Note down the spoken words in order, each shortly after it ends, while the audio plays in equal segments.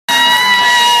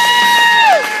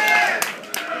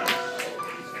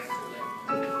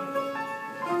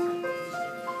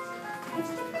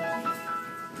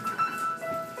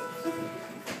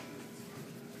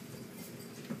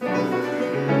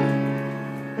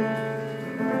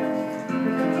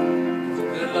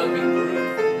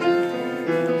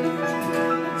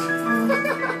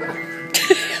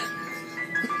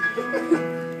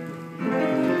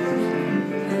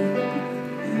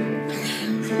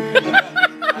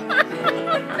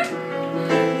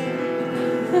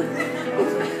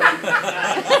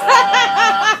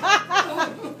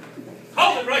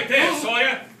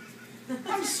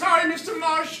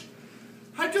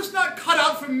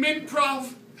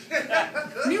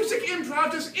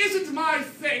my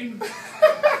thing.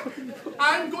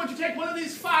 I'm going to take one of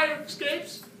these fire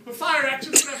escapes, or fire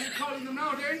exits, whatever you're calling them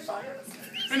nowadays,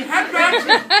 and head back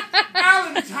to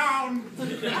Allentown.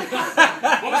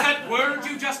 What was that word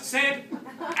you just said?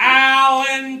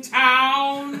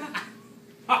 Allentown?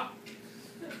 Huh.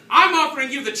 I'm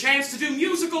offering you the chance to do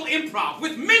musical improv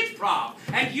with Mintprov,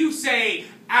 and you say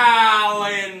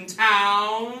Allentown.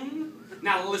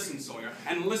 Now listen, Sawyer,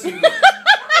 and listen.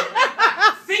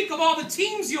 Think of all the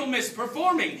teams you'll miss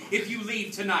performing if you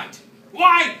leave tonight.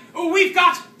 Why, we've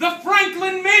got the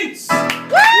Franklin Mints! Woo!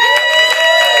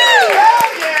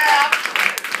 Oh, yeah!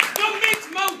 The Mint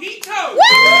Mojito! Woo!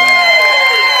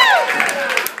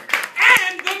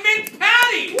 And the Mint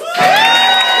Patty! Woo!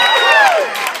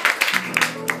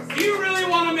 Do you really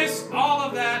want to miss all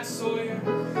of that, Sawyer?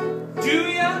 Do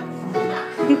ya?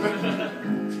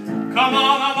 Come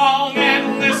on along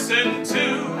and listen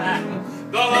to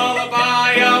the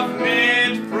lullaby of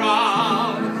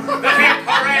Mintprov, the hip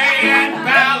hooray and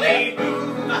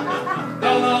ballyhoo,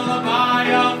 the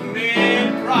lullaby of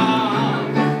Mintprov.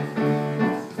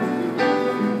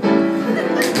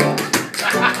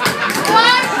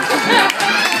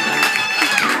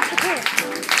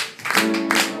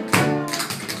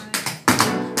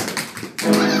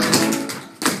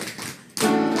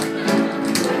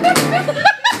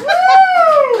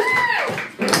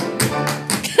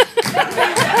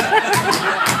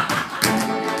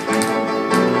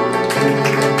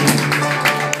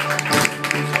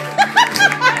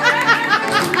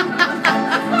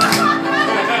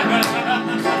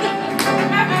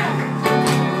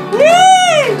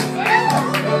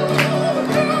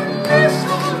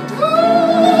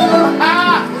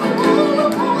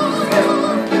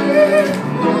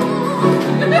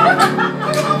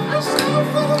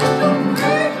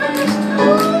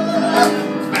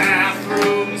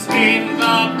 Bathrooms in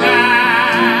the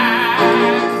back.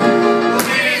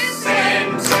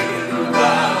 Listen to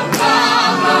the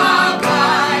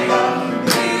lullaby of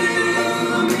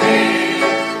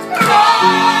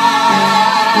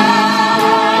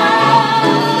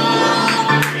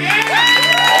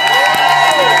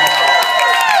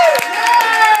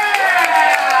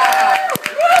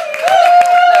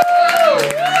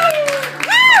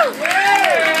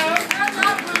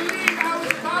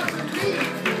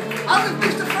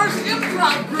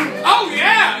Oh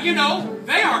yeah, you know,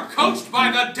 they are coached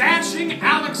by the dashing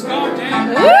Alex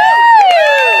Gardner.